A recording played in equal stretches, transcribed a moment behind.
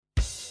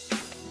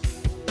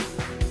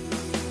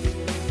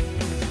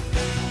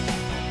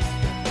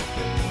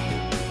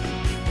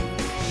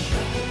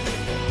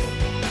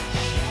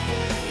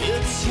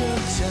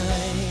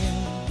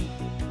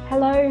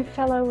Hello,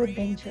 fellow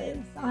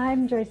adventurers.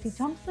 I'm Josie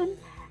Thompson,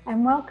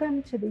 and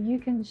welcome to the You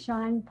Can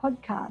Shine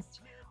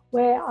podcast,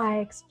 where I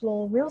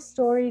explore real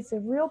stories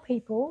of real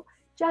people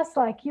just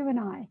like you and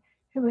I,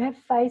 who have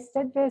faced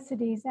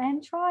adversities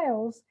and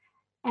trials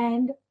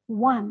and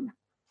won.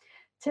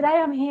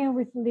 Today I'm here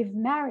with Liv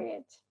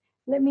Marriott.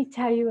 Let me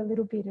tell you a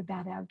little bit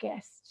about our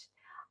guest.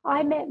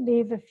 I met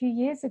Liv a few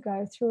years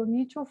ago through a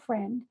mutual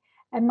friend,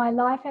 and my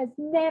life has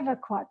never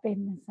quite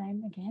been the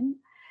same again.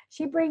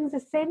 She brings a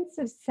sense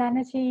of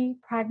sanity,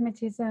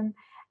 pragmatism,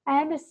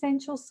 and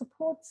essential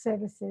support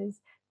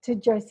services to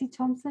Josie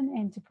Thompson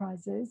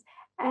Enterprises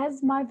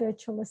as my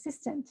virtual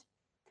assistant.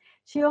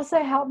 She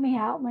also helped me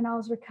out when I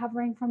was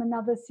recovering from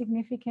another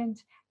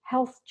significant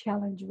health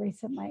challenge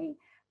recently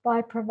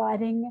by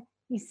providing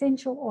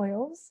essential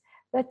oils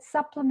that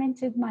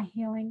supplemented my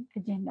healing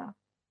agenda.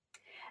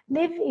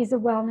 Liv is a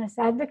wellness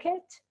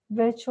advocate,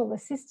 virtual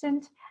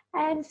assistant,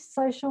 and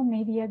social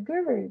media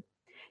guru.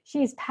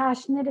 She is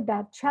passionate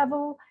about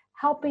travel,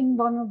 helping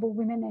vulnerable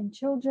women and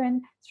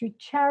children through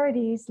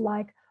charities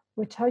like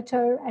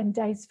Watoto and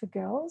Days for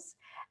Girls,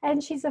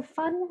 and she's a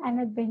fun and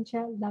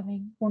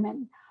adventure-loving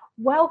woman.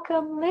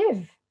 Welcome,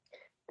 Liv.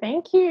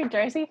 Thank you,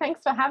 Josie.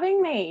 Thanks for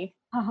having me.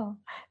 Oh,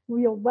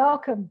 you're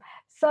welcome.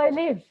 So,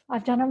 Liv,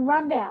 I've done a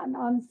rundown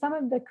on some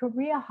of the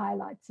career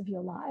highlights of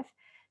your life.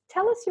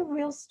 Tell us your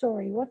real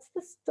story. What's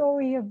the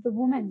story of the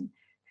woman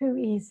who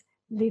is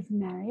Liv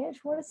Marriott?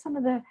 What are some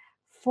of the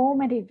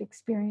formative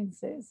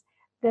experiences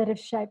that have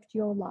shaped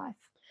your life?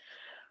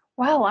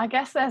 Well, I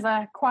guess there's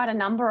quite a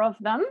number of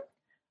them.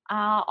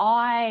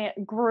 I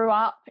grew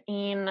up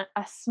in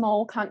a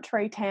small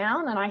country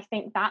town, and I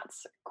think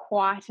that's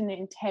quite an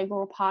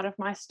integral part of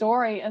my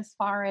story as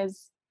far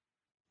as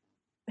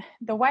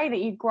the way that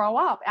you grow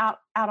up out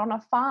on a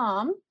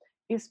farm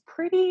is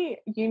pretty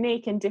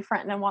unique and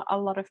different than what a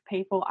lot of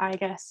people, I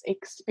guess,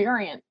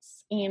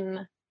 experience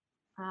in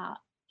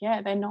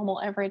their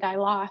normal everyday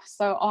life.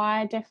 So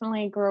I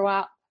definitely grew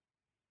up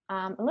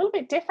a little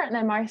bit different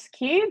than most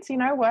kids,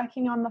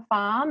 working on the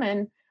farm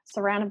and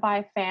surrounded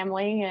by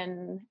family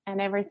and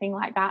everything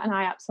like that. And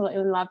I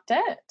absolutely loved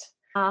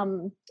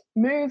it.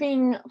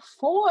 Moving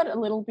forward a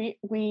little bit,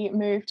 we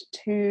moved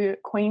to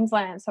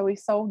Queensland. So we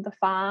sold the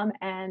farm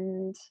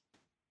and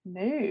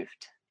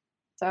moved.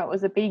 So it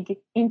was a big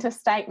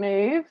interstate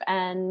move.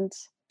 And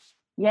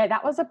yeah,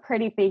 that was a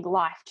pretty big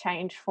life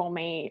change for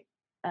me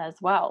as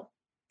well.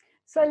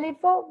 So, Liv,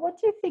 what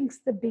do you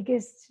think's the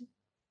biggest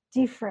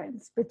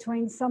difference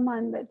between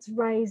someone that's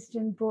raised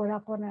and brought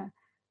up on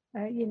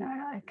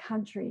a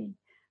country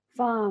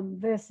farm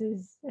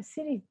versus a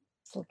city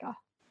slicker?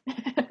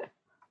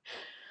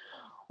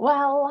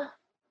 Well,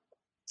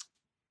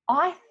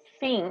 I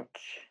think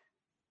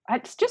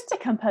it's just a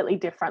completely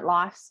different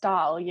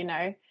lifestyle,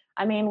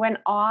 I mean, when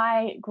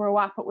I grew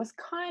up, it was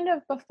kind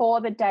of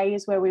before the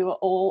days where we were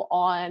all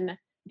on,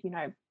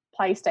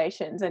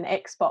 PlayStations and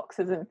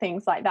Xboxes and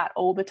things like that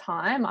all the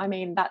time. I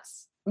mean,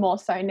 that's more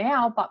so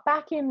now, but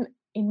back in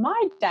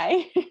my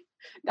day,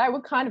 they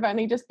were kind of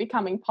only just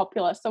becoming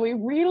popular. So we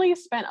really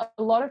spent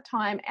a lot of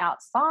time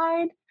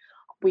outside.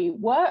 We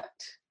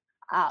worked,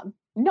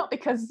 not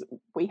because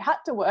we had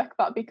to work,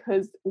 but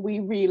because we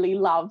really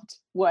loved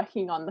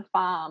working on the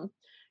farm,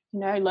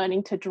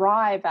 learning to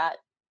drive at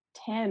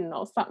 10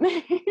 or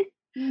something.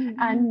 Mm-hmm.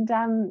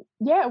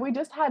 And we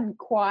just had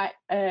quite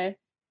a,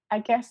 I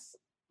guess,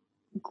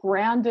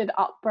 grounded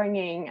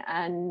upbringing.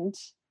 And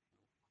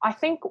I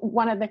think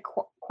one of the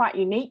quite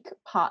unique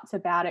parts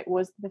about it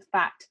was the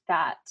fact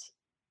that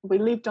we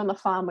lived on the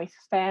farm with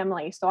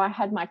family. So I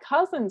had my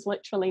cousins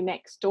literally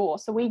next door.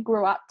 So we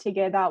grew up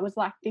together. It was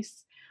like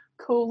this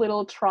cool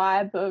little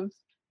tribe of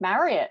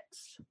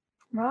Marriotts.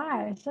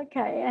 Right.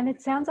 Okay. And it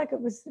sounds like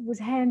it was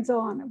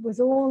hands-on. It was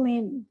all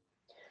in.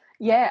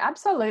 Yeah,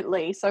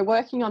 absolutely. So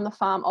working on the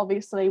farm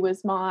obviously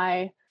was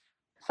my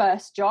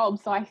first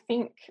job. So I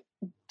think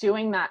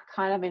doing that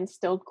kind of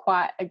instilled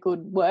quite a good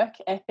work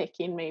ethic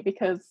in me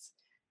because,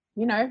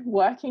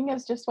 working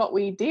is just what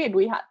we did.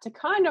 We had to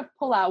kind of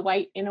pull our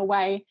weight in a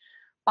way,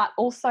 but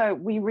also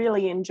we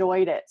really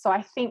enjoyed it. So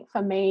I think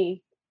for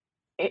me,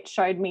 it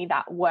showed me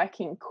that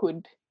working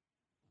could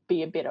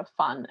be a bit of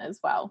fun as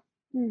well.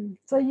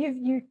 So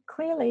you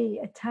clearly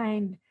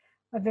attained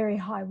a very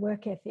high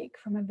work ethic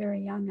from a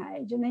very young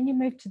age, and then you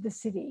moved to the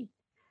city.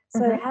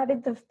 So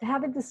mm-hmm. how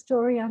did the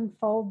story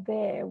unfold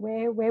there?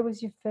 Where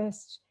was your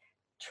first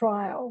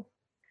trial?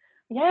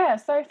 Yeah,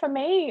 so for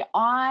me,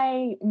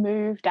 I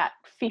moved at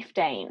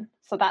 15.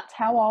 So that's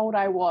how old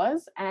I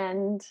was,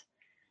 and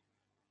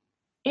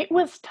it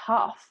was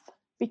tough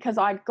because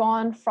I'd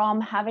gone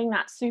from having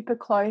that super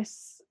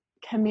close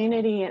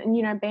community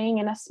and, being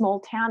in a small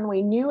town,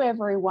 we knew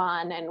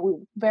everyone and we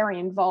were very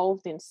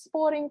involved in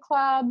sporting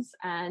clubs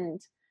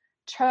and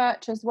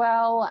church as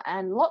well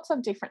and lots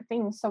of different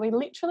things. So we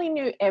literally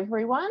knew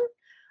everyone.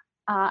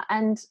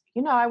 And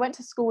I went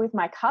to school with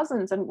my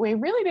cousins and we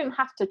really didn't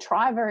have to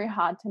try very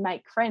hard to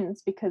make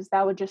friends because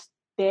they were just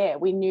there.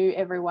 We knew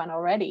everyone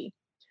already.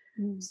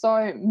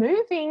 So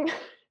moving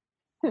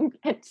and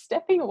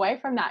stepping away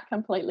from that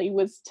completely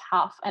was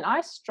tough. And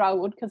I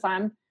struggled because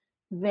I'm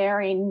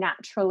very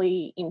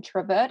naturally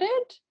introverted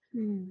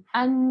Mm.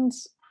 and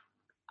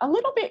a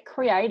little bit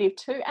creative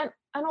too. And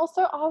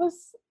also I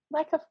was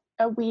like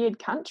a weird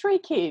country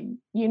kid,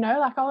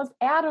 like I was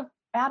out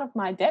of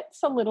my depths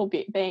a little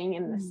bit being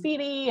in the Mm.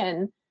 city,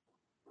 and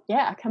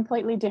yeah, a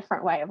completely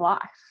different way of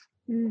life.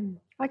 Mm.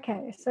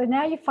 Okay, so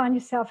now you find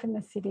yourself in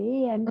the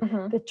city and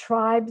Hmm. the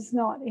tribe's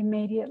not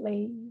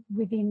immediately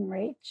within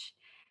reach,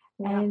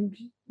 Yeah. and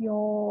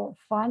you're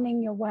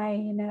finding your way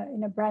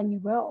in a brand new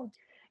world.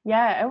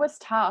 Yeah, it was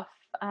tough.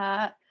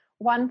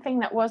 One thing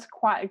that was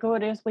quite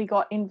good is we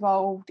got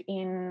involved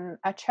in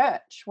a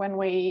church when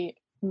we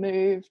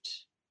moved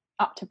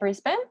up to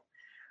Brisbane.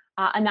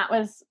 And that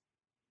was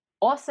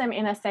awesome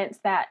in a sense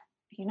that,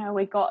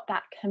 we got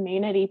that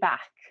community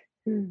back.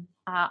 Mm.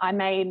 I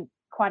made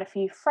quite a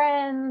few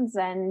friends,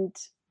 and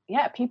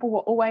yeah, people were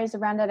always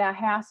around at our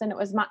house, and it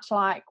was much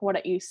like what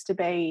it used to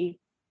be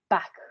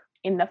back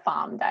in the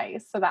farm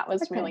days. So that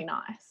was really Okay.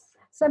 nice.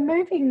 So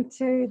moving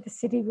to the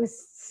city was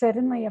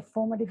certainly a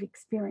formative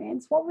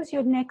experience. What was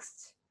your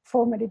next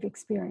formative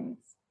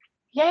experience?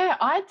 Yeah,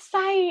 I'd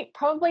say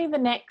probably the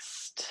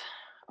next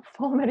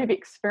formative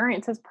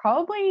experience is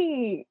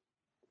probably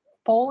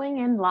falling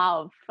in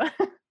love.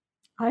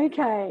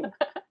 Okay,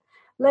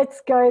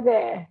 let's go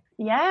there.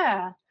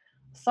 Yeah.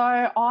 So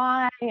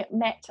I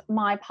met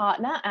my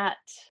partner at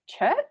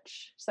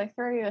church. So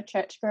through the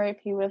church group,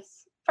 he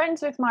was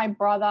friends with my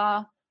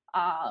brother,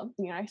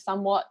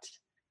 somewhat.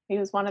 He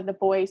was one of the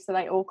boys, so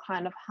they all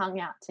kind of hung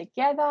out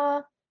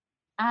together.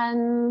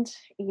 And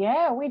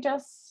yeah, we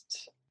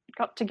just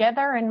got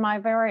together in my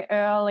very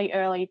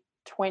early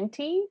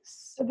 20s.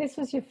 So this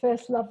was your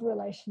first love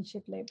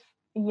relationship, Liv.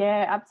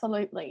 Yeah,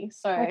 absolutely.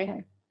 So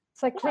Okay.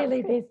 So yeah, it was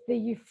clearly good. there's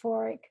the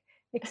euphoric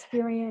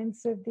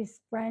experience of this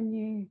brand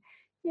new,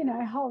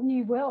 whole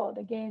new world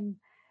again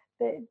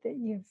that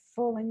you've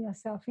fallen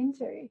yourself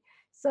into.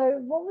 So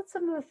what were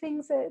some of the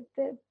things that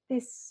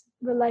this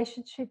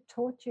relationship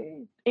taught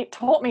you? It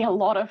taught me a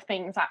lot of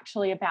things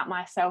actually about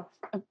myself,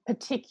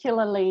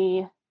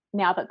 particularly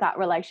now that that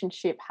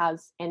relationship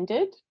has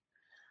ended.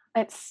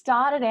 It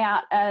started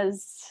out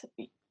as,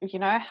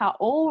 how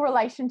all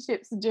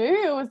relationships do.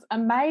 It was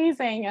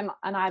amazing, and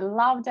I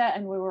loved it,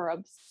 and we were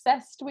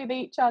obsessed with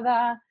each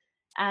other,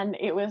 and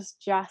it was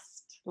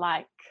just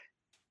like,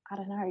 I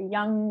don't know,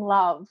 young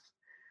love.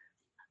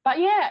 But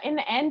yeah, in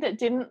the end, it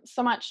didn't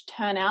so much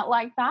turn out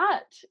like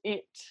that.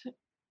 It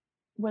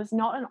was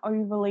not an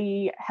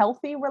overly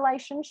healthy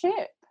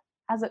relationship,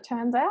 as it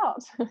turns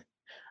out.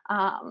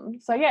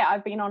 So yeah,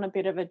 I've been on a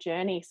bit of a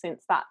journey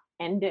since that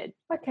ended.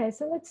 Okay,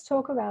 so let's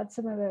talk about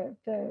some of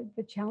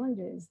the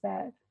challenges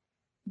that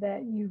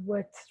you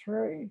worked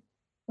through.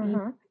 Hmm.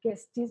 I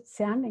guess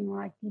sounding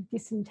like you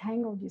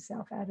disentangled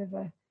yourself out of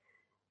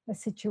a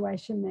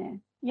situation there.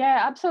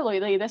 Yeah,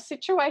 absolutely. The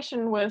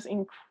situation was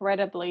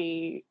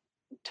incredibly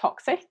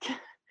toxic,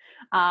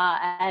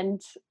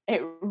 and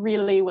it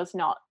really was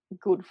not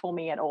good for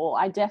me at all.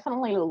 I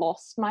definitely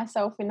lost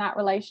myself in that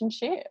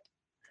relationship.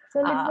 So,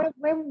 Liv,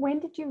 Uh, when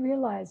did you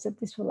realize that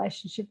this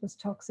relationship was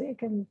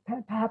toxic and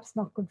perhaps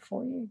not good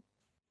for you?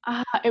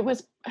 it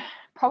was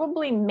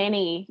probably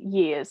many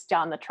years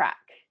down the track.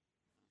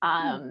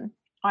 Hmm.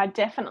 I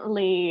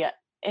definitely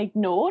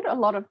ignored a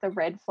lot of the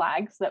red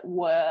flags that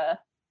were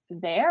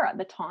there at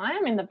the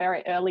time in the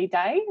very early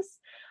days.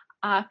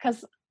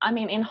 Because, I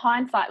mean, in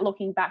hindsight,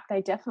 looking back,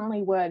 they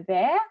definitely were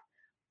there,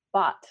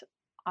 but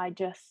I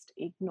just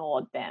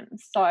ignored them.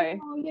 So,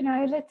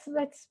 Well,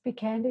 let's be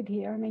candid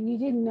here. I mean, you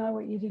didn't know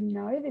what you didn't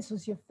know. This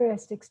was your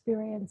first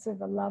experience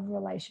of a love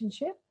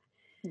relationship.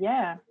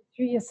 yeah.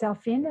 Threw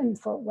yourself in and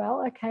thought,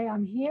 well, okay,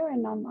 I'm here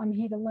and I'm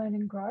here to learn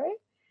and grow.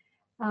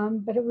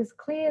 But it was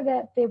clear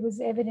that there was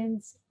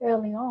evidence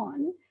early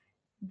on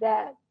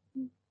that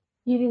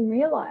you didn't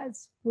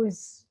realize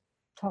was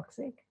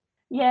toxic.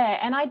 Yeah,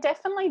 and I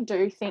definitely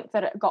do think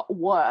that it got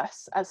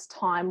worse as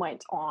time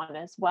went on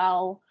as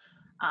well.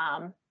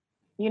 Um,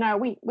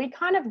 we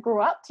kind of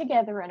grew up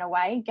together in a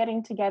way,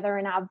 getting together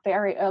in our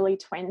very early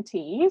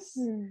 20s.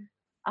 Hmm.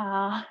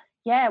 Uh,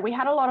 yeah, we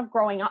had a lot of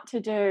growing up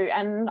to do,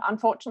 and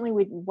unfortunately,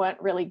 we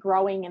weren't really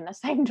growing in the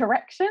same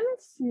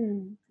directions.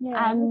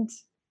 Yeah. And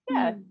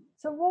yeah,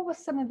 So what were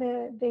some of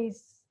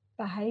these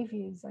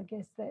behaviors, I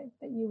guess, that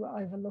you were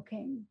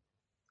overlooking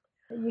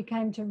that you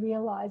came to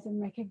realize and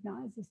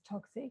recognize as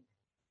toxic?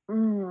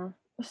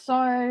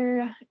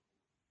 so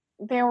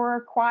there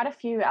were quite a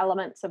few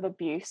elements of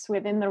abuse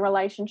within the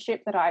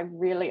relationship that I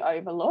really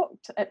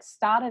overlooked. It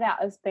started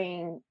out as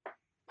being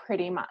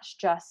pretty much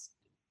just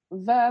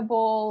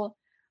verbal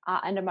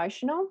and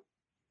emotional.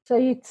 So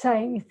you'd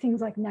say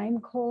things like name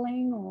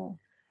calling or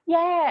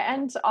Yeah,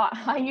 and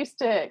I used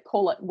to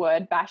call it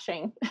word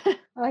bashing.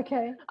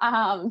 okay.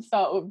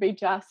 So it would be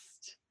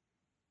just,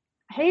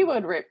 he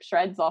would rip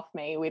shreds off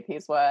me with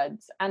his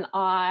words, and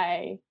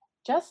I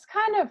just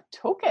kind of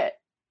took it.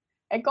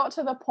 It got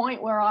to the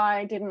point where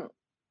I didn't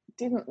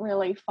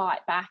really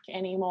fight back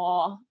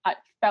anymore. I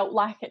felt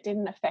like it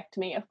didn't affect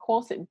me. Of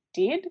course it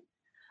did,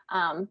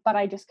 but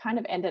I just kind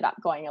of ended up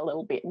going a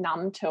little bit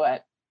numb to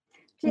it.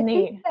 Do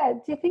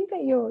you think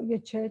that your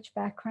church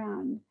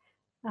background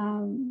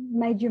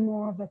made you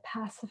more of a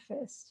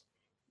pacifist,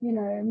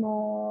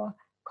 more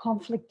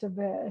conflict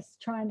averse,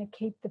 trying to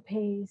keep the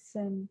peace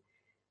and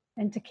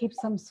to keep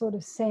some sort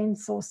of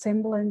sense or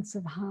semblance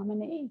of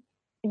harmony?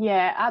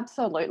 Yeah,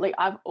 absolutely.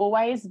 I've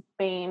always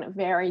been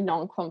very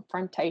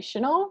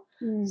non-confrontational.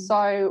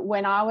 So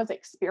when I was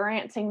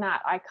experiencing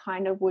that, I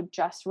kind of would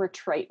just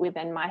retreat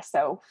within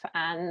myself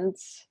and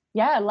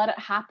let it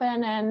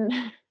happen. And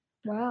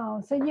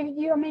Wow. So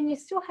you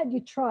still had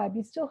your tribe,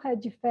 you still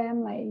had your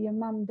family, your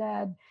mum,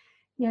 dad.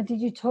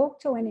 Did you talk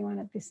to anyone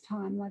at this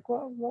time? Like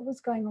what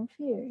was going on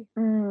for you?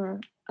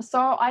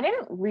 So I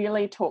didn't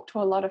really talk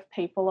to a lot of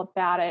people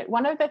about it.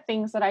 One of the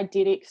things that I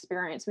did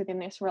experience within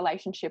this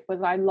relationship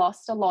was I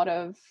lost a lot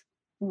of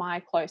my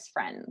close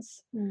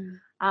friends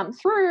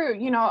through,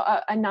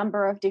 a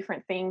number of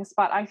different things.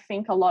 But I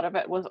think a lot of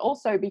it was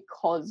also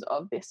because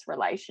of this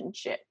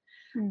relationship.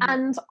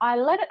 And I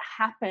let it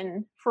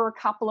happen for a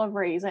couple of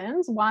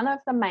reasons. One of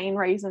the main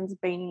reasons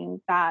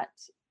being that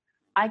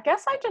I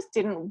guess I just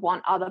didn't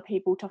want other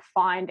people to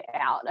find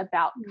out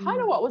about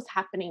kind of what was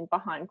happening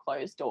behind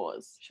closed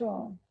doors.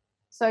 Sure.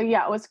 So,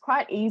 it was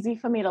quite easy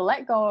for me to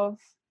let go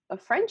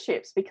of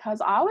friendships because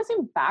I was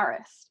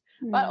embarrassed.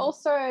 But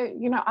also,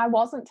 I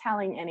wasn't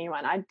telling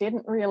anyone. I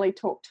didn't really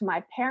talk to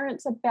my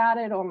parents about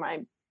it or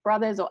my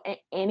brothers or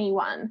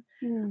anyone.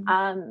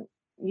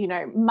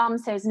 Mum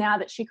says now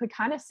that she could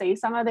kind of see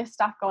some of this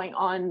stuff going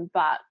on,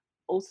 but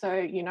also,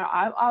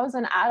 I was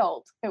an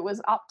adult. It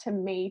was up to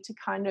me to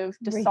kind of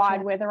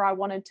decide whether I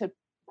wanted to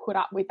put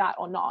up with that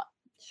or not.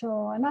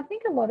 Sure. And I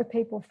think a lot of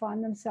people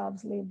find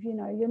themselves, Liv,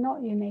 you're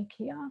not unique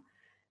here,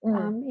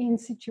 in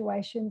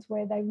situations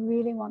where they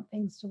really want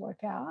things to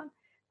work out.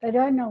 They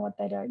don't know what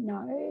they don't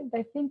know.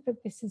 They think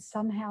that this is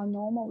somehow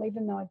normal,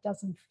 even though it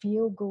doesn't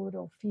feel good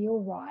or feel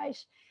right.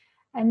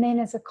 And then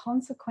as a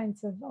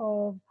consequence of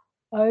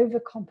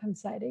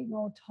overcompensating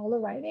or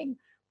tolerating,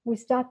 we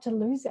start to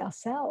lose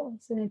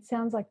ourselves. And it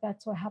sounds like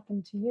that's what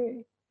happened to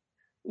you.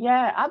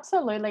 Yeah,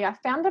 absolutely. I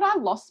found that I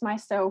lost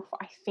myself,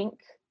 I think,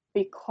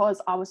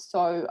 because I was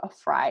so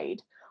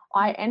afraid.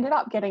 I ended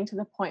up getting to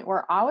the point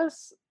where I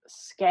was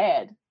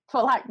scared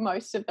for like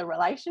most of the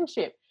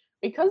relationship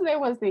because there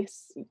was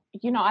this,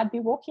 I'd be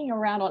walking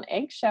around on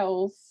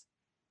eggshells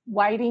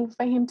waiting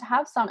for him to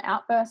have some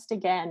outburst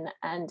again,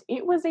 and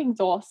it was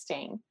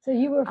exhausting. So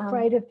you were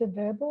afraid of the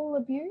verbal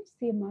abuse,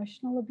 the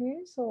emotional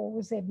abuse, or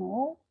was there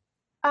more?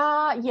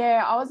 I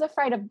was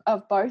afraid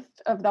of both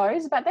of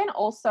those, but then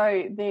also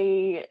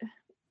I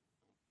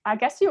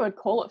guess you would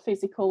call it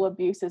physical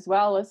abuse as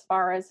well, as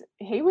far as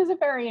he was a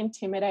very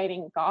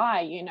intimidating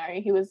guy.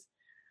 He was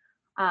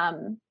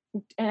and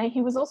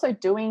he was also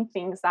doing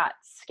things that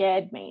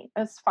scared me,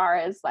 as far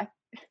as like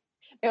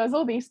there was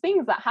all these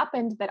things that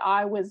happened that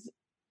I was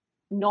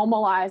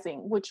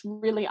normalizing, which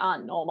really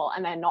aren't normal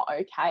and they're not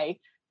okay.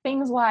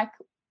 Things like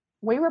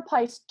we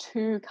replaced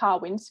 2 car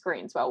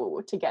windscreens while we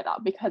were together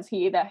because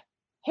he either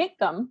hit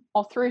them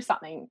or threw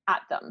something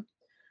at them.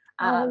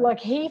 Like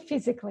he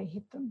physically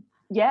hit them?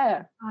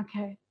 Yeah.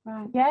 Okay,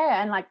 right.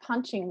 Yeah, and like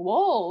punching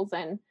walls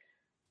and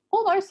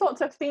all those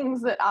sorts of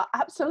things that are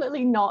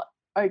absolutely not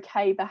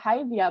okay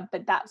behavior,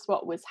 but that's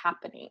what was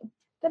happening.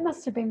 That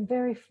must have been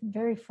very,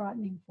 very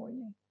frightening for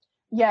you.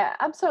 Yeah,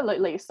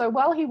 absolutely. So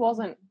while he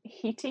wasn't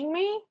hitting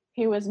me,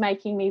 he was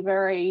making me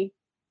very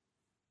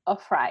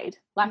afraid.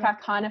 Like I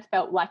kind of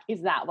felt like,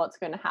 is that what's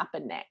going to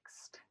happen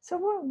next? So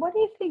what do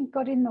you think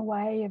got in the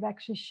way of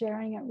actually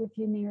sharing it with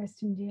your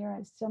nearest and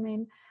dearest? I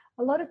mean,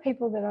 a lot of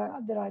people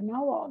that I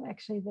know of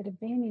actually that have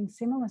been in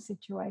similar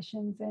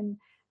situations and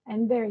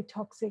very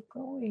toxic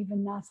or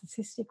even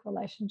narcissistic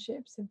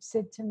relationships have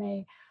said to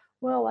me,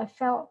 well, I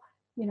felt,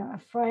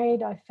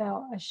 afraid, I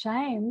felt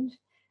ashamed,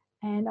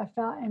 and I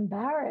felt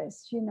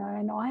embarrassed,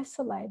 and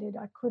isolated.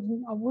 I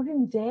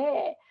wouldn't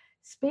dare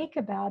speak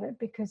about it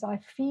because I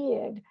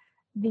feared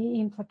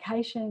the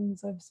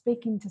implications of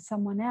speaking to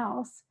someone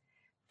else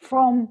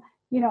from,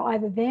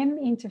 either them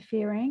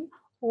interfering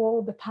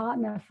or the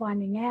partner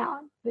finding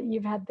out that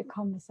you've had the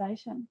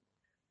conversation.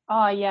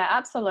 Oh, yeah,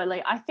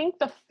 absolutely. I think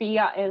the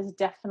fear is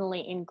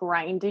definitely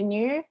ingrained in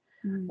you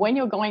when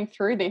you're going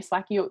through this,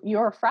 like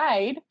you're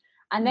afraid.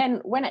 And then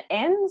when it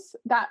ends,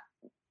 that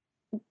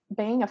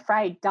being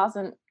afraid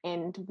doesn't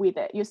end with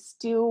it. You're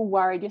still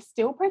worried, you're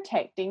still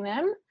protecting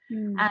them.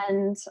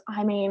 And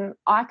I mean,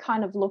 I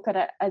kind of look at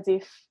it as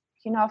if,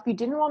 if you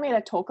didn't want me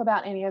to talk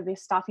about any of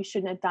this stuff, you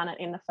shouldn't have done it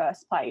in the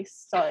first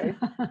place. So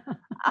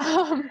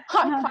I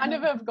kind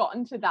of have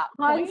gotten to that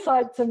point.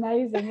 Hindsight's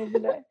amazing,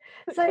 isn't it?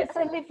 So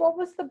Liv, what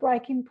was the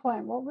breaking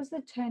point? What was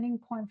the turning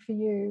point for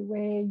you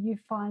where you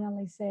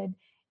finally said,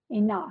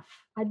 enough,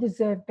 I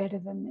deserve better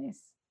than this?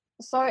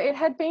 So it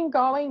had been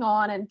going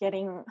on and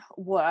getting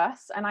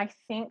worse. And I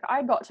think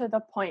I got to the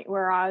point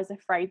where I was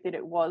afraid that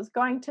it was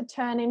going to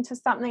turn into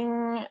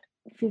something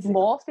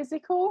more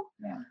physical.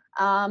 Yeah.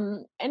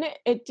 And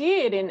it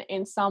did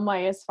in some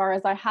way, as far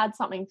as I had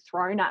something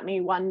thrown at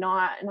me one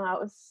night and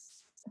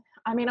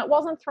it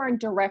wasn't thrown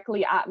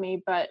directly at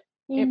me, but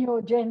in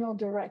your general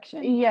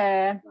direction.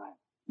 Yeah. Right.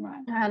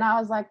 Right. And I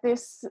was like,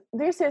 this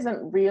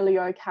isn't really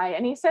okay.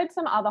 And he said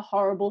some other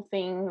horrible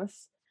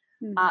things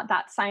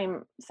that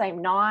same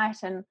night,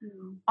 and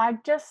I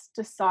just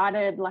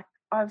decided, like,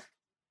 I've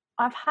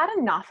had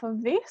enough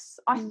of this.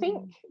 I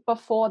think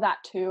before that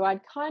too,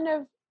 I'd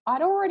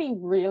already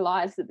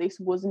realized that this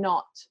was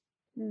not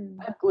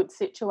a good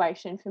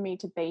situation for me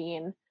to be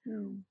in.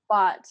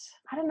 But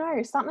I don't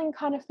know, something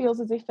kind of feels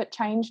as if it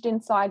changed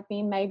inside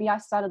me. Maybe I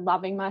started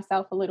loving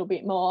myself a little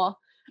bit more.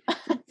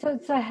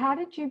 So how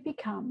did you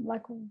become,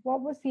 like,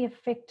 what was the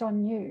effect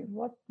on you?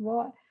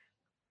 What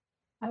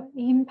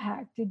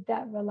impact did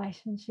that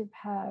relationship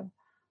have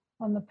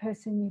on the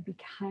person you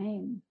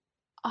became?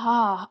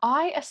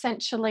 I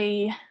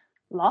essentially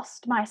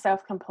lost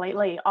myself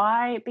completely.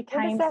 I What does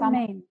became that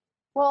mean?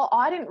 well,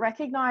 I didn't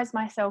recognize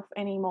myself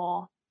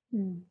anymore.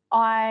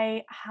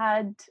 I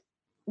had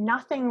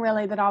nothing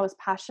really that I was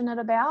passionate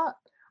about.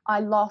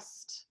 I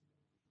lost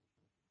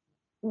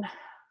a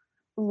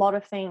lot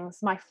of things.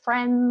 My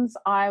friends,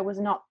 I was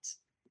not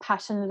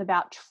passionate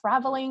about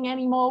traveling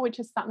anymore, which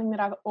is something that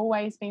I've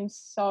always been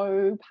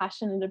so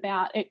passionate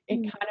about. It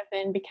kind of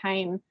then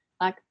became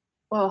like,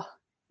 oh,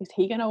 is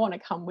he going to want to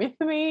come with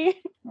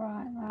me?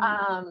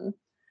 Right.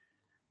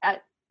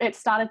 It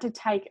started to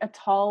take a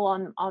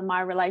toll on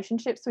my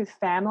relationships with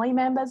family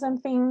members and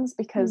things,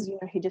 because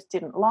he just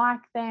didn't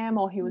like them,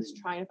 or he was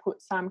trying to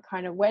put some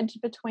kind of wedge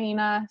between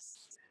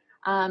us.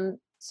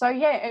 So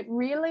yeah,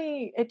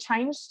 it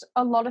changed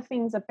a lot of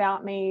things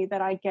about me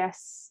that I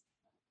guess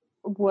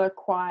were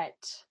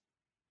quite,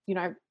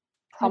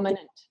 prominent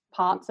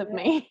parts of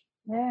me.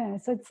 Yeah,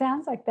 so it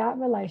sounds like that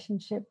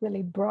relationship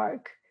really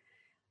broke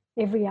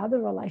every other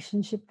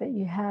relationship that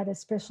you had,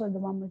 especially the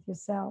one with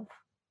yourself.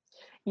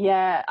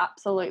 Yeah,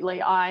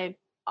 absolutely. I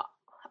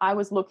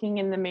was looking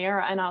in the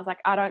mirror and I was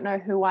like, I don't know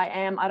who I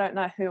am. I don't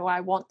know who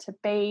I want to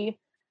be.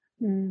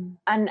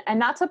 And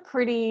that's a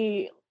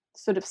pretty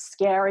sort of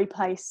scary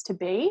place to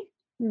be.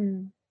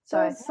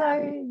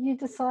 So you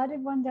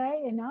decided one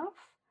day, enough?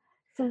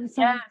 So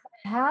yeah.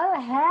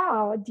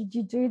 how did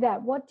you do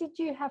that? What did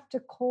you have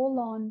to call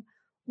on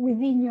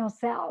within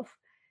yourself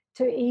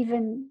to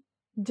even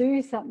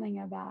do something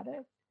about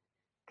it?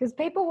 Because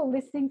people who are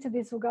listening to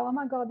this will go, oh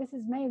my God, this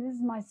is me. This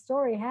is my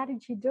story. How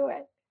did you do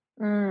it?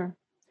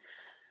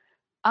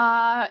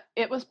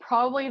 It was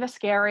probably the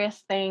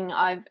scariest thing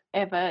I've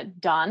ever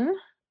done.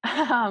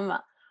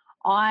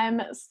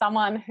 I'm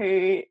someone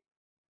who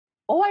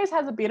always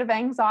has a bit of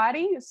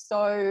anxiety,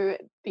 so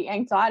the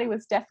anxiety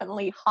was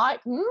definitely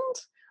heightened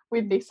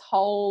with this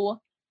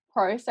whole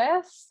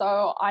process.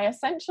 So I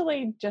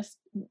essentially just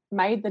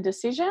made the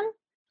decision,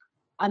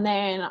 and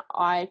then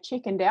I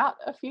chickened out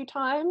a few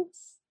times.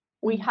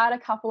 We had a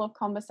couple of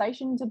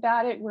conversations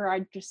about it where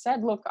I just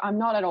said, look, I'm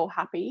not at all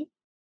happy.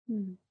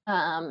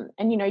 And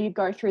you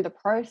go through the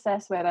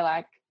process where they're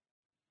like,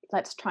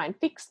 let's try and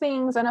fix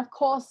things. And of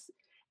course,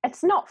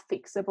 it's not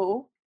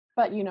fixable,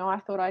 but I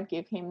thought I'd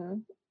give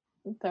him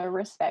the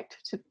respect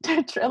to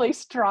at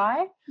least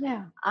try.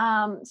 Yeah.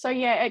 So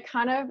yeah,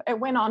 it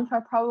went on for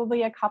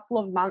probably a couple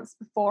of months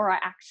before I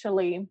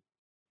actually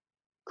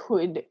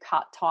could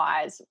cut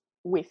ties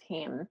with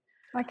him.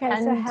 Okay,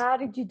 so how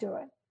did you do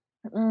it?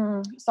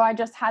 So I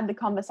just had the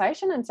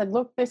conversation and said,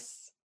 look,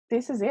 this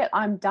is it.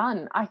 I'm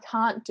done. I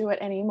can't do it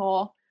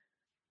anymore.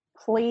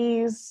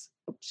 Please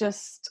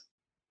just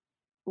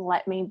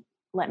let me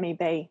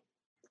be.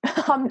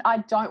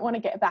 I don't want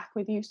to get back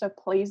with you, so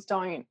please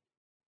don't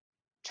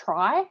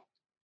try.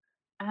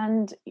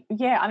 And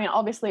yeah, I mean,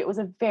 obviously it was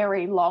a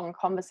very long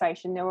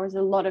conversation. There was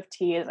a lot of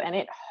tears and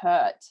it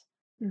hurt.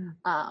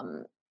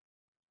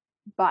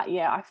 But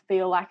yeah, I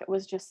feel like it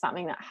was just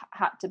something that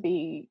had to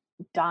be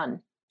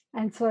done.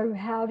 And so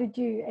how did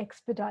you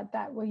expedite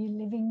that? Were you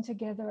living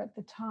together at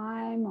the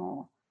time,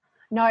 or?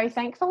 No,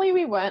 thankfully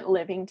we weren't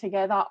living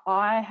together.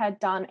 I had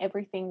done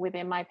everything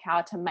within my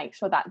power to make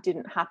sure that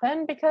didn't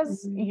happen,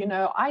 because,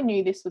 I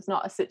knew this was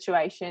not a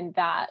situation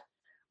that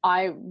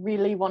I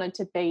really wanted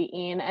to be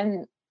in.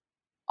 And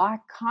I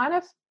kind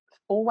of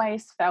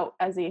always felt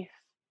as if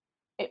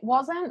it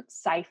wasn't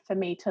safe for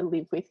me to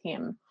live with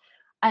him.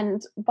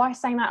 And by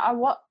saying that, I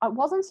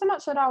wasn't so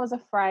much that I was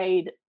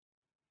afraid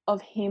of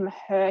him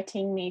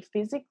hurting me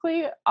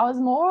physically. I was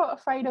more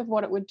afraid of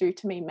what it would do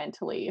to me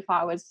mentally if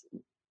I was,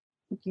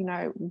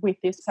 with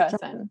this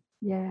person.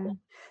 Yeah.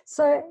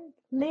 So,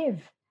 Liv,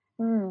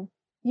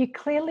 you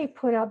clearly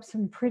put up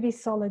some pretty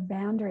solid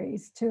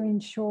boundaries to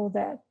ensure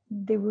that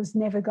there was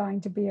never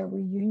going to be a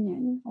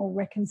reunion or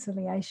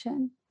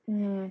reconciliation.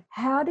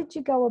 How did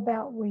you go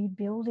about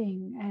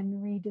rebuilding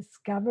and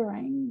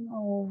rediscovering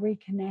or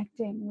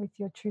reconnecting with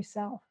your true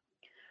self?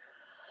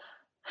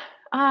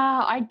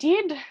 I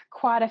did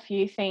quite a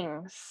few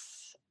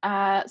things.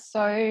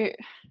 So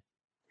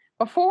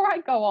before I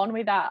go on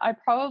with that, I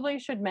probably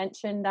should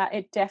mention that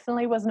it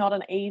definitely was not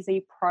an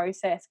easy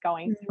process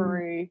going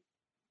through,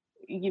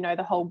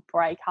 the whole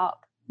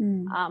breakup.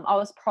 I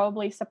was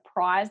probably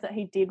surprised that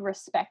he did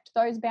respect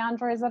those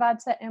boundaries that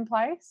I'd set in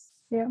place.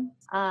 Yeah.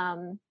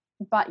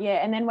 But yeah,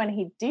 and then when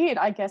he did,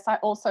 I guess I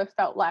also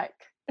felt like,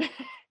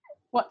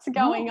 what's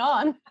going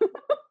on?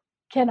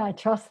 Can I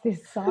trust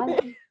this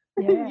silence?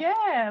 Yeah.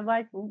 Yeah,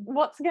 like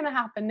what's going to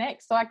happen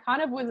next? So I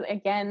kind of was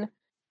again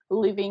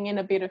living in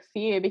a bit of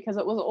fear because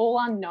it was all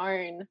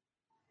unknown.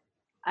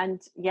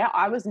 And yeah,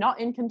 I was not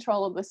in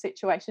control of the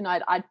situation.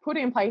 I'd put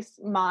in place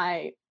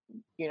my,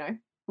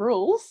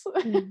 rules,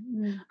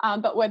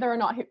 but whether or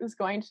not he was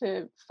going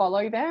to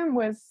follow them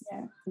was,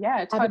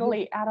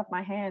 totally out of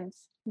my hands.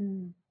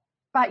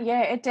 But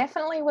yeah, it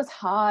definitely was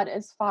hard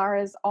as far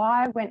as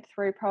I went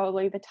through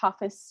probably the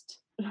toughest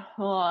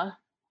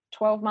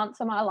 12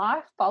 months of my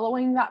life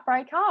following that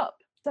breakup.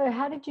 So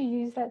how did you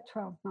use that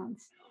 12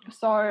 months?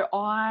 So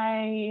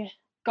I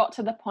got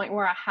to the point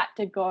where I had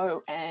to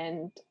go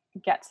and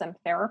get some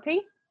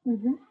therapy.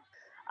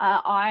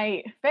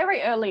 I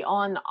very early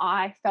on,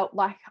 I felt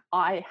like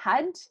I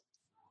had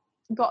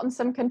gotten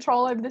some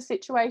control over the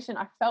situation.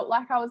 I felt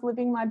like I was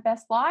living my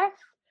best life.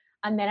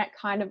 And then it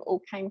kind of all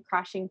came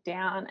crashing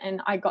down.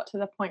 And I got to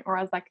the point where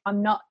I was like,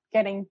 I'm not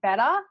getting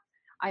better.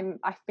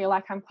 I feel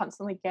like I'm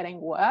constantly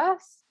getting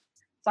worse.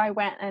 So I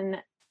went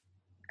and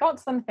got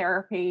some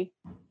therapy.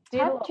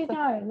 How did you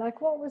know?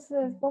 Like, what were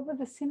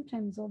the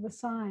symptoms or the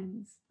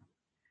signs?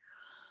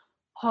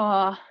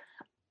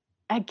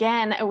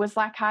 Again, it was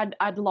like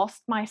I'd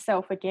lost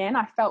myself again.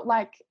 I felt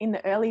like in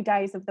the early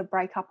days of the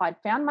breakup, I'd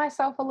found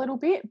myself a little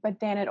bit, but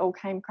then it all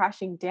came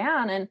crashing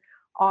down and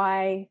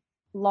I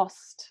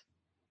lost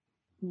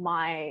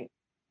my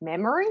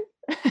memory.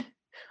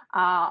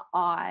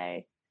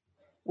 I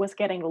was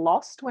getting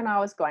lost when I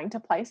was going to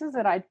places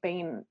that I'd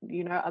been,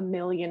 a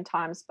million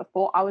times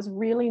before. I was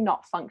really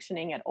not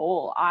functioning at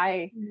all.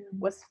 I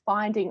was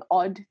finding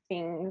odd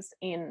things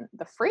in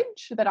the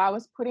fridge that I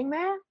was putting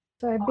there.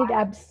 So a bit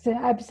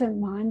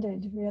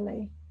absent-minded,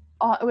 really.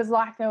 Oh, it was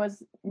like there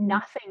was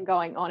nothing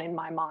going on in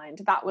my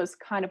mind. That was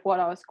kind of what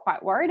I was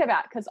quite worried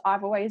about because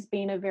I've always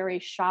been a very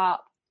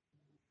sharp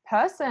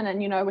person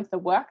and, with the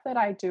work that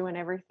I do and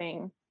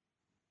everything,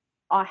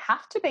 I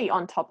have to be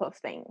on top of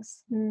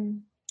things.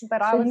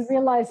 But you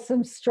realized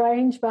some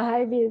strange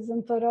behaviors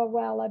and thought, oh,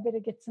 well, I better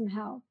get some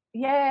help.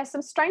 Yeah,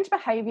 some strange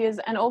behaviors.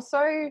 And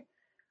also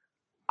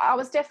I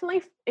was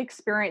definitely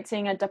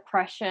experiencing a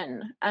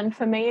depression. And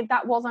for me,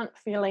 that wasn't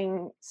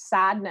feeling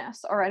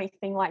sadness or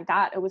anything like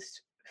that. It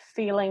was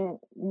feeling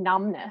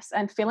numbness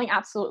and feeling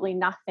absolutely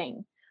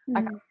nothing.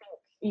 Like I think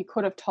you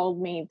could have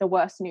told me the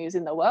worst news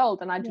in the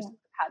world and I just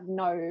had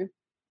no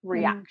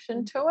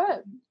reaction to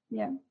it.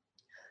 Yeah.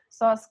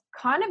 So I was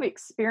kind of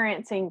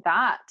experiencing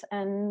that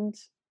and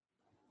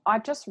I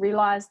just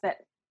realized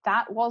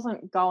that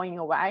wasn't going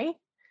away.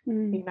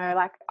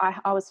 Like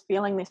I was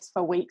feeling this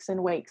for weeks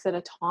and weeks at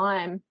a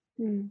time.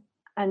 And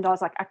I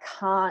was like, I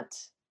can't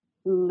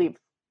live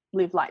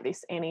like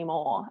this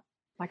anymore.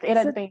 Like it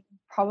had been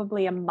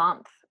probably a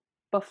month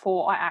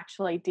before I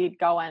actually did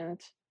go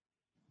and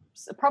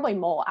probably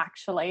more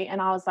actually. And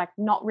I was like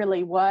not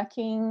really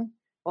working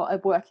or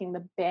working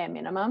the bare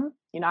minimum.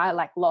 I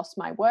like lost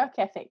my work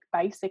ethic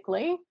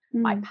basically,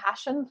 my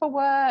passion for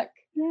work,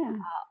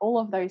 all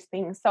of those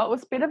things. So it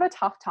was a bit of a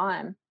tough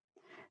time.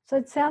 So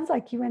it sounds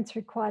like you went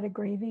through quite a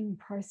grieving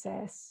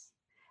process.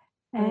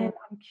 And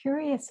I'm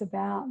curious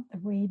about the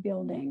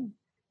rebuilding.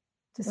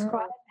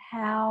 Describe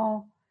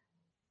how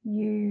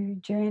you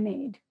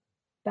journeyed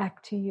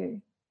back to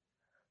you.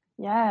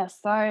 Yeah,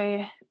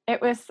 so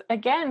it was,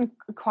 again,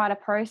 quite a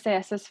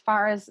process as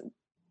far as,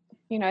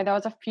 there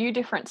was a few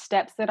different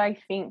steps that I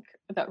think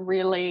that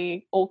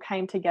really all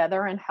came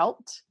together and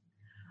helped.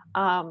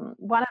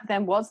 One of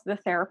them was the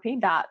therapy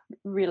that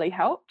really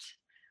helped.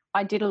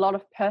 I did a lot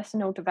of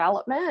personal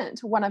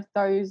development, one of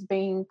those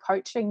being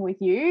coaching with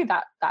you,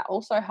 that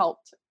also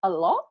helped a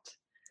lot.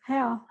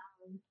 How?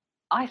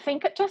 I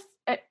think it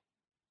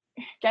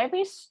gave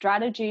me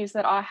strategies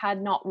that I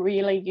had not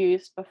really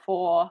used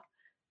before,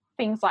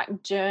 things like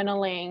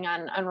journaling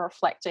and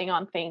reflecting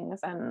on things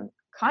and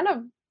kind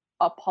of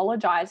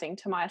apologizing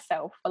to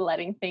myself for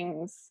letting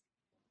things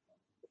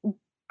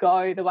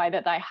go the way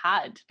that they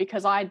had,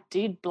 because I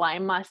did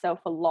blame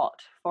myself a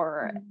lot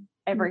for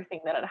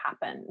everything that had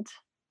happened.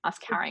 I was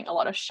carrying a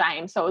lot of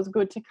shame. So it was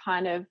good to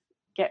kind of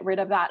get rid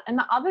of that. And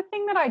the other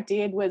thing that I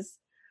did was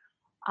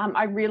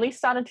I really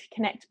started to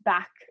connect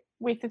back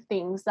with the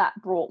things that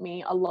brought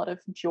me a lot of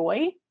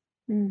joy.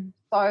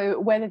 So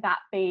whether that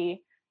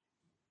be,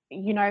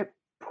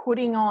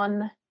 putting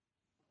on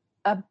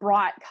a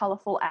bright,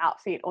 colourful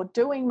outfit or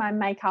doing my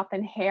makeup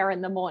and hair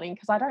in the morning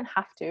because I don't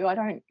have to, I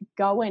don't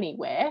go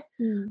anywhere.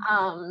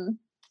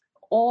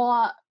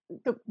 Or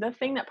the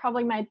thing that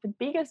probably made the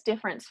biggest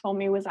difference for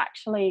me was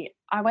actually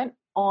I went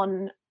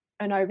on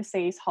an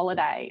overseas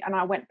holiday and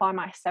I went by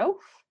myself.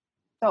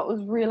 So it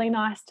was really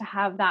nice to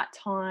have that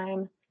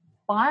time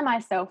by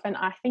myself. And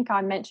I think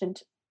I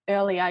mentioned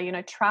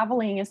earlier,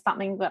 traveling is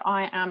something that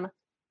I am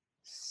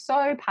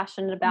so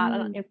passionate about.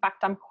 And in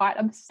fact, I'm quite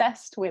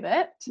obsessed with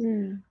it.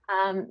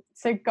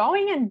 So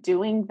going and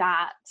doing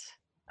that,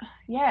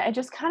 it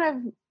just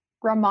kind of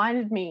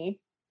reminded me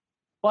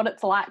what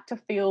it's like to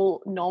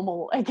feel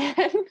normal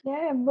again.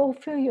 Well,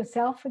 feel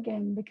yourself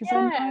again, because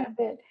I know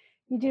that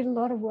you did a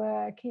lot of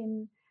work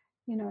in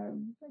you know,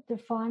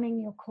 defining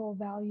your core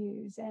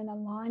values and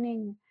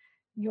aligning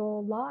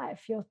your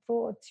life, your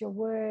thoughts, your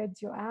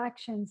words, your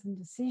actions and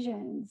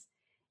decisions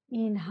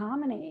in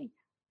harmony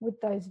with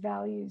those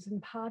values.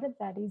 And part of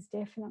that is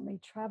definitely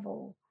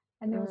travel.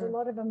 And there was a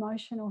lot of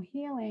emotional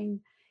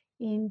healing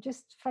in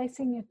just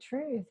facing your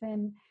truth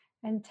and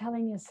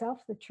telling yourself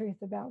the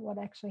truth about what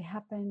actually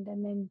happened,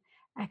 and then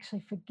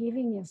actually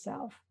forgiving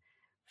yourself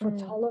for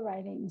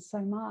tolerating so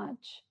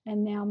much,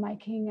 and now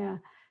making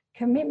a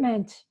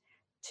commitment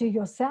to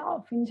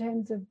yourself in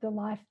terms of the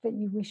life that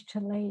you wish to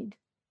lead.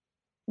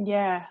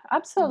 Yeah,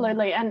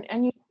 absolutely.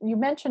 And you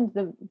mentioned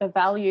the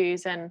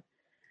values and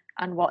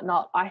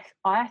whatnot.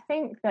 I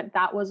think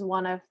that was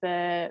one of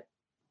the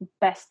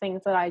best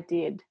things that I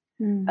did,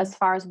 as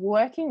far as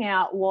working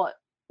out what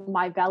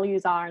my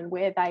values are and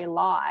where they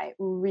lie.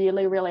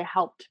 Really, really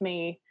helped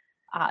me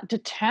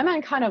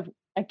determine kind of,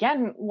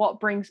 again, what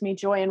brings me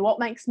joy and what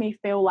makes me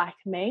feel like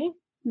me.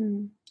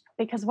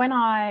 Because when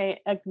I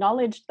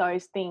acknowledged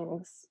those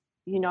things,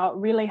 you know, it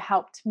really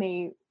helped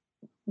me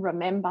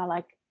remember,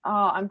 like,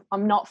 oh,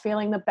 I'm not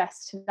feeling the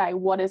best today.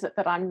 What is it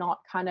that I'm not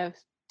kind of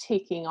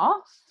ticking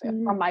off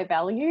from my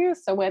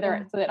values? So whether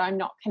it's that I'm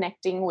not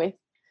connecting with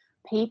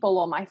people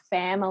or my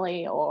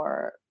family,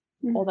 or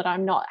that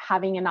I'm not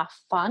having enough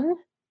fun,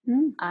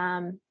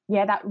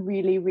 that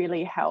really,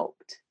 really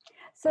helped.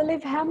 So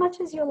Liv, how much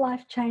has your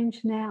life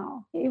changed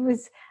now? It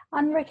was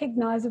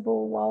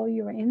unrecognizable while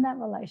you were in that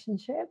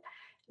relationship.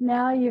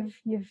 Now you've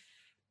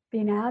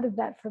been out of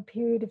that for a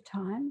period of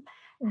time.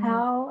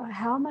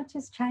 How much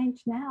has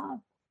changed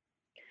now?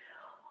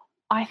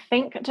 I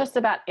think just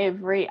about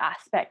every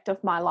aspect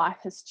of my life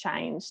has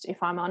changed,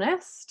 if I'm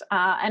honest.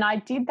 And I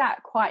did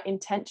that quite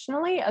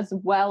intentionally, as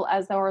well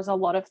as there was a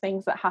lot of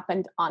things that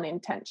happened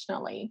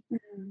unintentionally.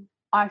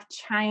 I've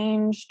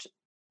changed.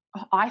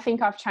 I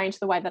think I've changed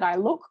the way that I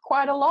look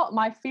quite a lot.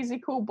 My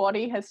physical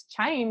body has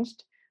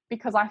changed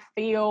because I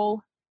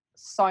feel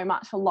so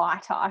much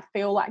lighter. I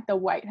feel like the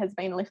weight has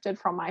been lifted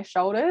from my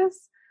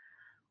shoulders.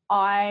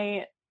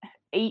 I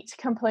eat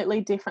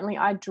completely differently.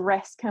 I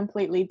dress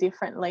completely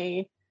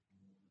differently.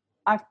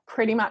 I've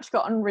pretty much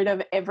gotten rid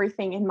of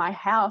everything in my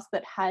house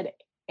that had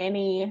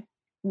any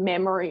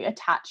memory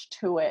attached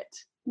to it.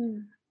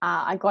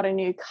 I got a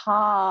new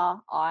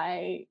car.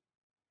 I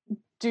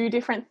do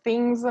different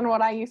things than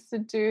what I used to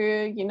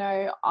do. You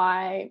know,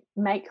 I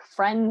make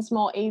friends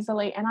more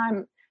easily.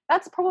 And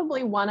that's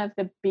probably one of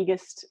the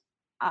biggest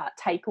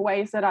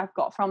takeaways that I've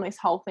got from this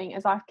whole thing,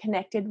 is I've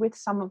connected with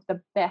some of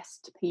the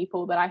best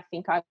people that I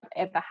think I've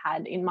ever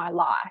had in my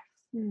life.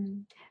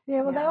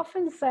 Yeah, well, they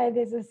often say,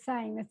 there's a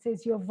saying that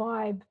says your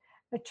vibe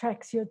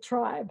attracts your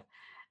tribe.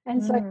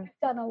 And so you've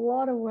done a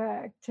lot of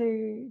work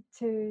to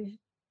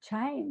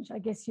change, I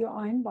guess, your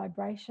own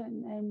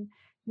vibration and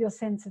your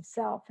sense of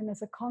self. And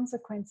as a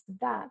consequence of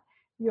that,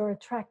 you're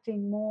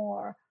attracting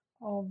more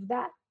of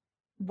that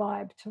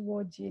vibe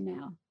towards you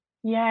now.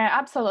 Yeah,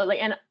 absolutely.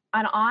 And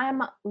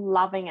I'm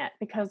loving it,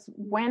 because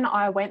when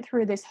I went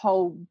through this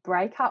whole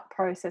breakup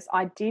process,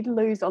 I did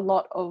lose a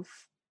lot of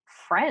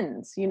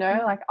friends, you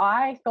know, like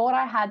I thought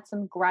I had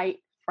some great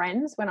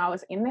friends when I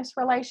was in this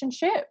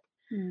relationship.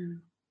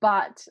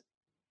 But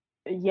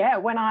yeah,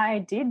 when I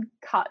did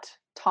cut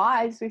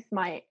ties with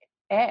my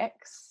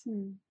ex,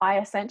 I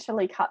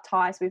essentially cut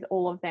ties with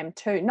all of them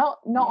too. Not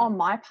on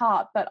my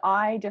part, but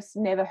I just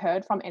never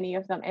heard from any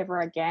of them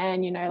ever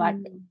again, you know, like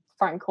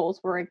phone calls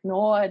were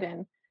ignored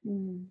and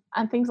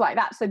things like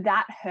that. So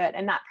that hurt,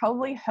 and that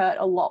probably hurt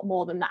a lot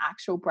more than the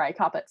actual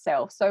breakup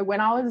itself. So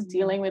when I was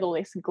dealing with all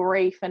this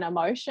grief and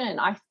emotion,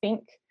 I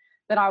think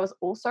that I was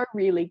also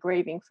really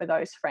grieving for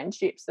those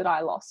friendships that I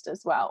lost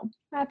as well.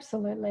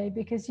 Absolutely,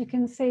 because you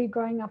can see,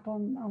 growing up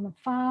on a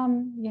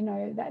farm, you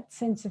know, that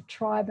sense of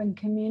tribe and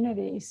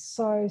community is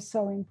so,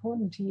 so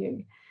important to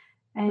you.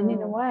 And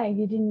in a way,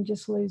 you didn't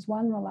just lose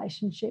one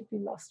relationship, you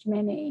lost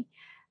many.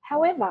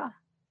 However,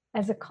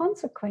 as a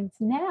consequence,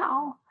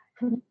 now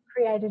you've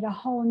created a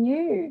whole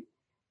new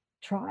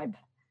tribe.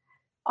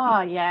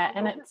 Oh yeah,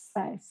 and it's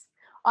space.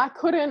 I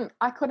couldn't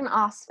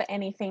ask for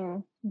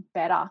anything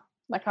better.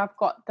 Like, I've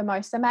got the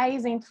most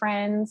amazing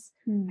friends.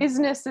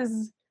 Business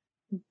is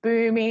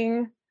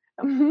booming.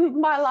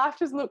 My life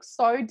just looks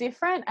so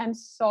different and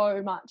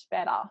so much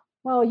better.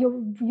 Well,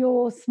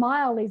 your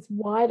smile is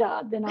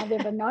wider than I've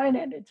ever known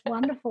it. It's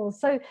wonderful.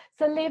 So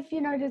Liv, you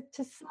know,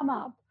 to sum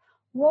up,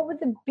 what were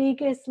the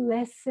biggest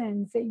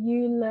lessons that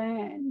you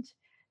learned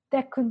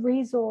that could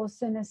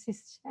resource and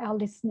assist our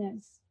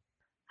listeners?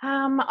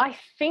 I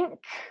think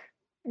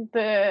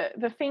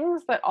the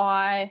things that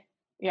I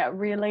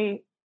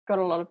really got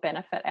a lot of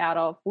benefit out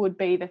of would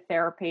be the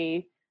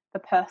therapy, the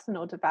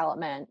personal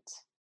development,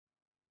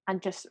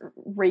 and just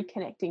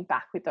reconnecting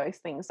back with those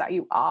things that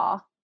you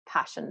are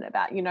passionate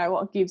about, you know,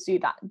 what gives you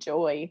that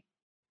joy.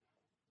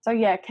 So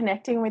yeah,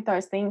 connecting with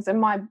those things.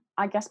 And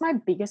I guess my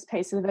biggest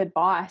piece of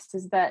advice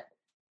is that,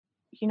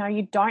 you know,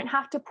 you don't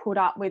have to put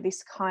up with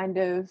this kind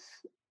of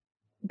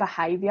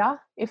behavior.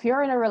 If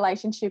you're in a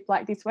relationship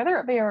like this, whether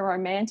it be a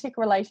romantic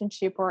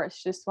relationship or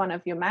it's just one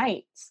of your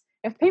mates,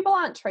 if people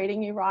aren't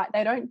treating you right,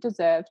 they don't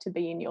deserve to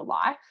be in your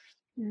life.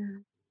 Yeah.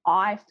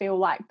 I feel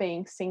like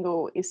being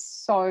single is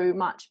so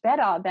much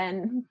better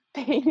than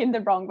being in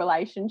the wrong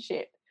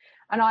relationship.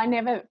 And I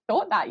never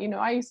thought that,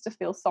 I used to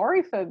feel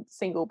sorry for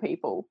single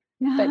people.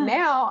 But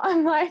now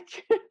I'm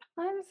like,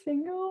 I'm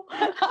single.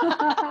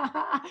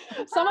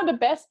 some of the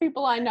best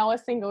people I know are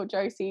single,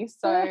 Josie.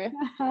 So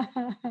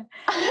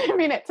I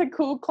mean, it's a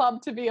cool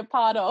club to be a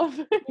part of.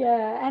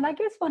 Yeah. And I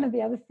guess one of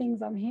the other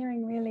things I'm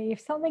hearing really, if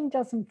something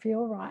doesn't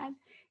feel right,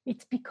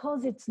 it's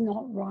because it's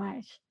not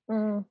right.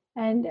 Mm,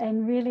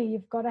 And really,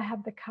 you've got to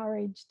have the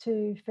courage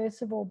to,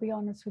 first of all, be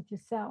honest with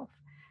yourself.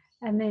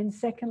 And then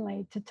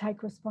secondly, to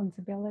take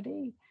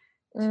responsibility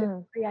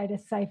to create a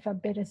safer,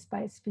 better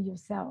space for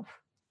yourself.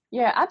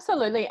 yeah,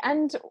 absolutely.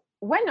 And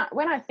when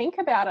I think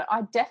about it,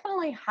 I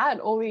definitely had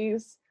all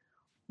these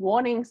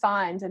warning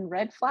signs and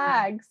red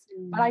flags,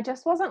 but I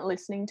just wasn't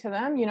listening to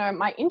them.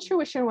 My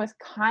intuition was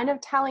kind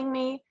of telling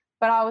me,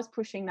 but I was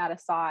pushing that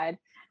aside.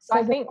 So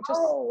I think the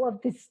moral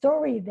of this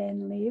story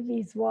then, Liv,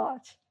 is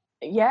what?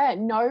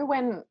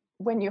 know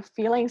when you're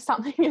feeling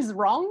something is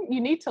wrong,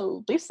 you need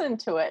to listen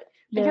to it,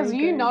 because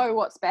you know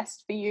what's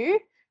best for you,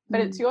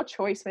 but it's your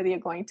choice whether you're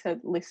going to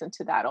listen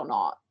to that or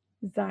not.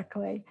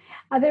 Exactly.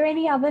 Are there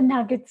any other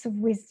nuggets of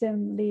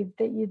wisdom, Liv,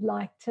 that you'd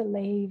like to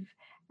leave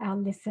our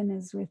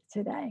listeners with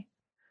today?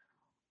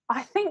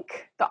 I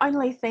think the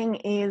only thing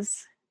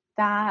is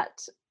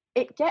that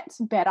it gets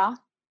better.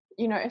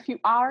 If you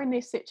are in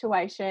this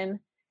situation,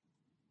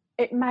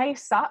 it may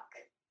suck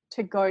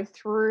to go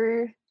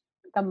through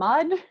the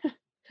mud,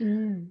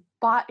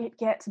 but it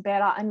gets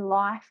better and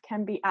life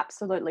can be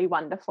absolutely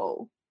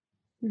wonderful.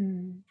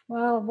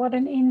 Well, what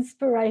an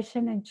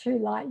inspiration and true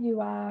light you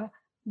are,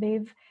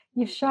 Liv.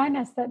 You've shown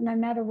us that no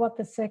matter what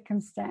the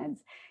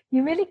circumstance,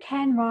 you really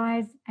can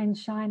rise and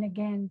shine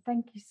again.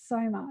 Thank you so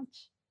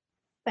much.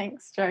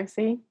 Thanks,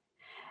 Josie.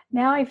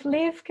 Now, if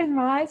Liv can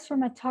rise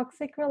from a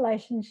toxic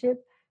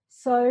relationship,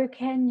 so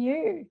can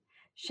you.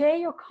 Share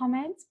your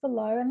comments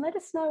below and let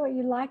us know what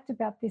you liked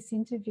about this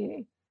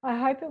interview. I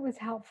hope it was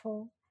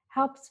helpful.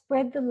 Help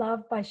spread the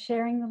love by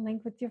sharing the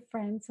link with your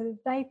friends so that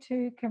they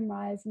too can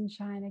rise and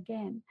shine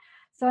again.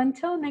 So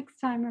until next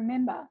time,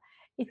 remember,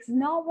 it's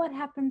not what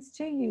happens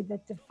to you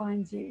that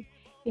defines you.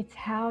 It's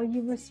how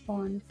you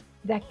respond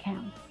that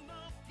counts.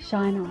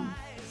 Shine on.